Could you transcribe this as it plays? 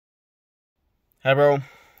Hey bro,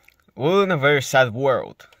 we live in a very sad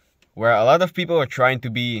world where a lot of people are trying to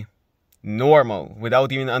be normal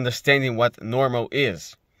without even understanding what normal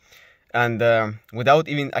is and without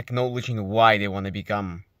even acknowledging why they want to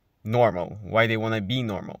become normal, why they want to be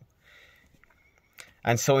normal.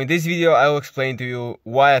 And so in this video I will explain to you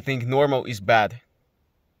why I think normal is bad.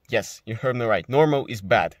 Yes, you heard me right. Normal is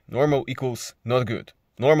bad. Normal equals not good.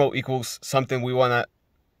 Normal equals something we want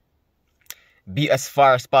to be as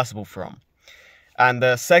far as possible from. And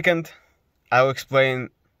second, I'll explain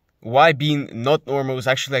why being not normal is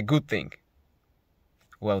actually a good thing.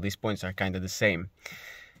 Well, these points are kind of the same,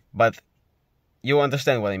 but you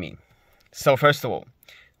understand what I mean. So first of all,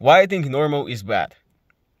 why I think normal is bad.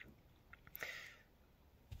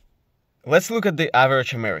 Let's look at the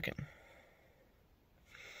average American.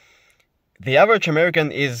 The average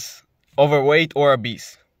American is overweight or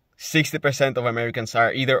obese. 60% of Americans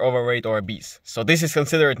are either overweight or obese. So this is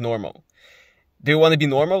considered normal. Do you want to be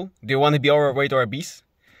normal? Do you want to be overweight or obese?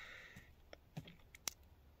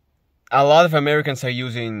 A lot of Americans are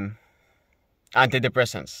using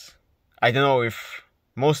antidepressants. I don't know if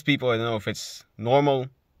most people, I don't know if it's normal,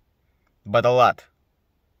 but a lot.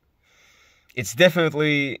 It's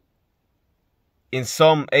definitely, in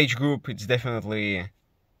some age group, it's definitely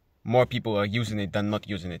more people are using it than not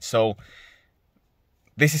using it. So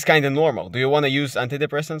this is kind of normal. Do you want to use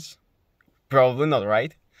antidepressants? Probably not,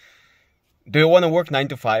 right? Do you want to work 9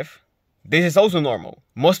 to 5? This is also normal.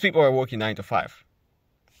 Most people are working 9 to 5.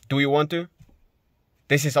 Do you want to?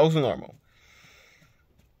 This is also normal.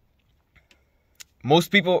 Most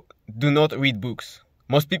people do not read books.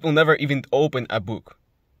 Most people never even open a book.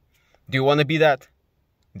 Do you want to be that?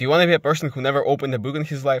 Do you want to be a person who never opened a book in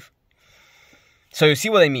his life? So you see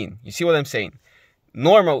what I mean? You see what I'm saying?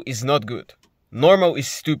 Normal is not good. Normal is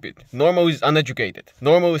stupid. Normal is uneducated.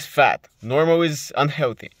 Normal is fat. Normal is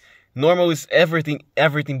unhealthy. Normal is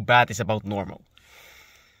everything bad is about normal.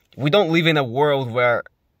 We don't live in a world where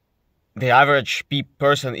the average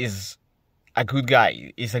person is a good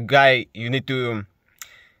guy, is a guy you need to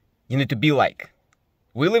be like.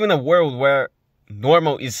 We live in a world where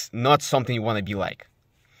normal is not something you want to be like.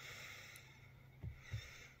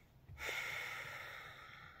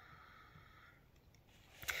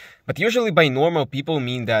 But usually by normal people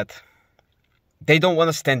mean that they don't want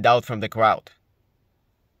to stand out from the crowd.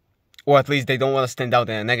 Or at least they don't want to stand out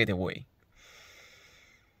in a negative way.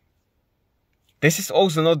 This is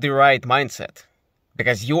also not the right mindset,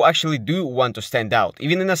 because you actually do want to stand out,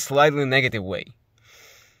 even in a slightly negative way.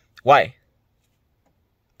 Why?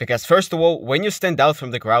 Because first of all, when you stand out from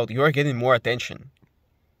the crowd, you are getting more attention.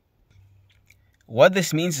 What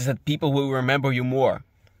this means is that people will remember you more.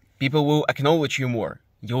 People will acknowledge you more.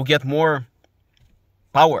 You'll get more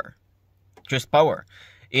power. Just power.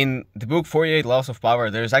 In the book 48 Laws of Power,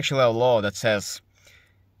 there's actually a law that says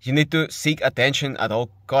you need to seek attention at all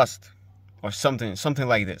cost, or something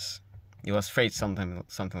like this. It was phrased something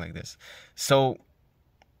like this. So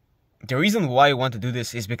the reason why you want to do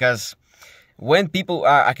this is because when people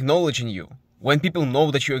are acknowledging you, when people know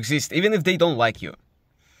that you exist, even if they don't like you.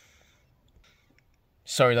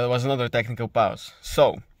 Sorry, that was another technical pause.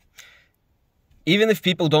 So even if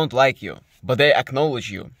people don't like you, but they acknowledge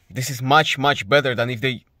you, this is much better than if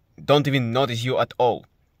they don't even notice you at all.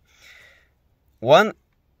 One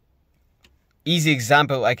easy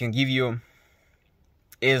example I can give you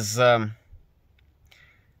is I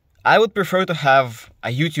would prefer to have a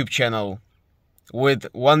YouTube channel with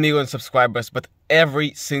 1 million subscribers, but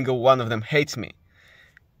every single one of them hates me,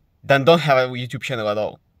 than don't have a YouTube channel at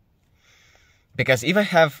all. Because if I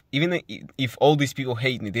have, even if all these people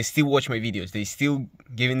hate me, they still watch my videos, they still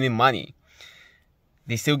giving me money,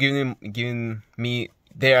 they still giving me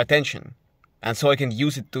their attention, and so I can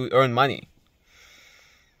use it to earn money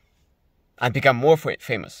and become more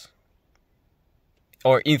famous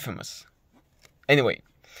or infamous. Anyway,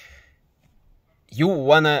 you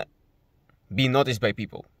wanna be noticed by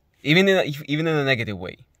people, even in a negative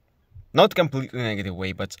way, not completely negative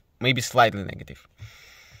way, but maybe slightly negative.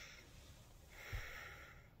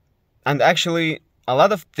 And actually, a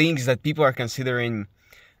lot of things that people are considering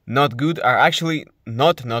not good are actually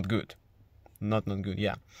not good. Not good,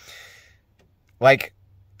 yeah. Like,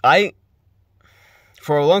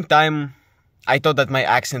 for a long time, I thought that my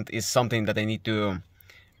accent is something that I need to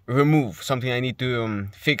remove, something I need to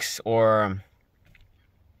fix or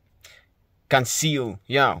conceal,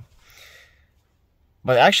 yeah.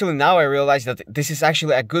 But actually now I realize that this is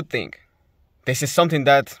actually a good thing. This is something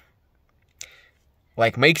that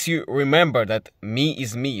like makes you remember that me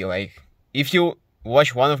is me. Like, if you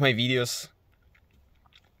watch one of my videos,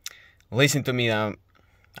 listen to me and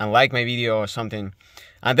like my video or something,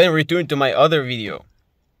 and then return to my other video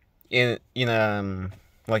in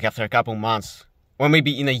like after a couple months, or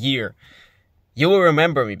maybe in a year, you will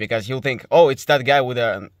remember me because you'll think, oh, it's that guy with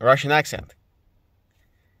a Russian accent.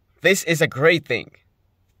 This is a great thing.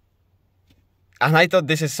 And I thought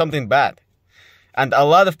this is something bad. And a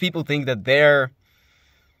lot of people think that their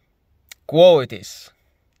qualities,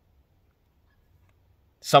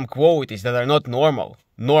 some qualities that are not normal,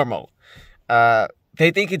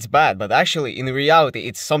 they think it's bad, but actually, in reality,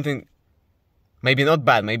 it's something, maybe not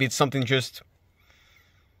bad, maybe it's something just,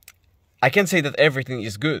 I can't say that everything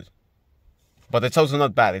is good, but it's also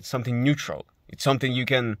not bad. It's something neutral. It's something you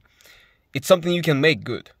can make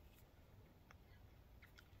good.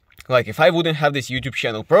 Like, if I wouldn't have this YouTube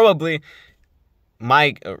channel, probably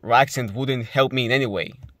my accent wouldn't help me in any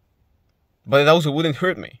way. But it also wouldn't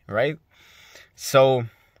hurt me, right? So,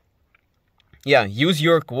 yeah, use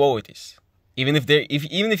your qualities. Even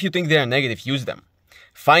if you think they are negative, use them.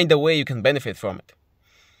 Find a way you can benefit from it.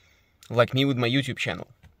 Like me with my YouTube channel,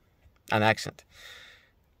 an accent.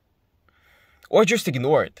 Or just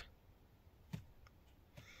ignore it.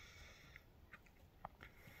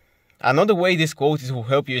 Another way these qualities will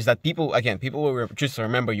help you is that people will just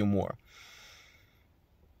remember you more.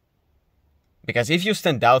 Because if you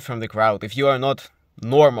stand out from the crowd, if you are not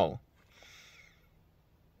normal,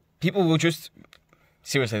 people will just,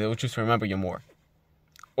 seriously, they will just remember you more.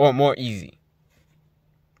 Or more easy.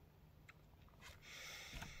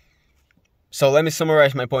 So let me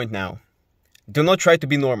summarize my point now. Do not try to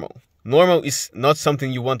be normal. Normal is not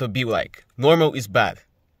something you want to be like. Normal is bad.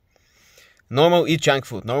 Normal eat junk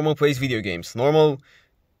food. Normal plays video games. Normal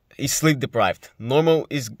is sleep deprived. Normal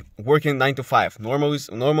is working 9 to 5. Normal is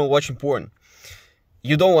watching porn.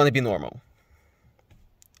 You don't want to be normal.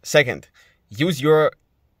 Second, use your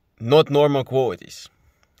not normal qualities.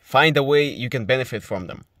 Find a way you can benefit from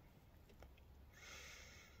them.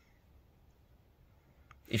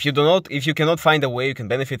 If you cannot find a way you can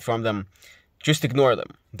benefit from them, just ignore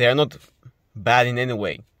them. They are not bad in any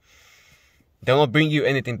way. They will not bring you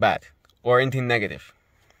anything bad or anything negative.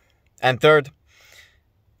 And third,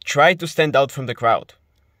 try to stand out from the crowd.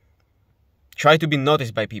 Try to be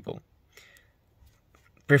noticed by people.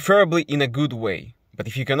 Preferably in a good way. But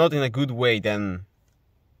if you cannot in a good way, then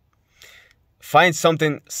find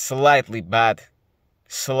something slightly bad,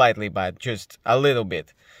 just a little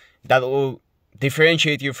bit, that will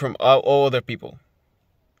differentiate you from all other people.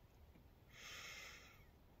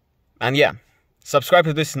 And yeah, subscribe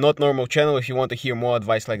to this Not Normal channel if you want to hear more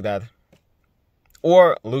advice like that.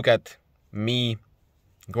 Or look at me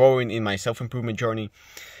growing in my self-improvement journey.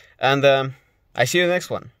 And I see you in the next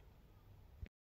one.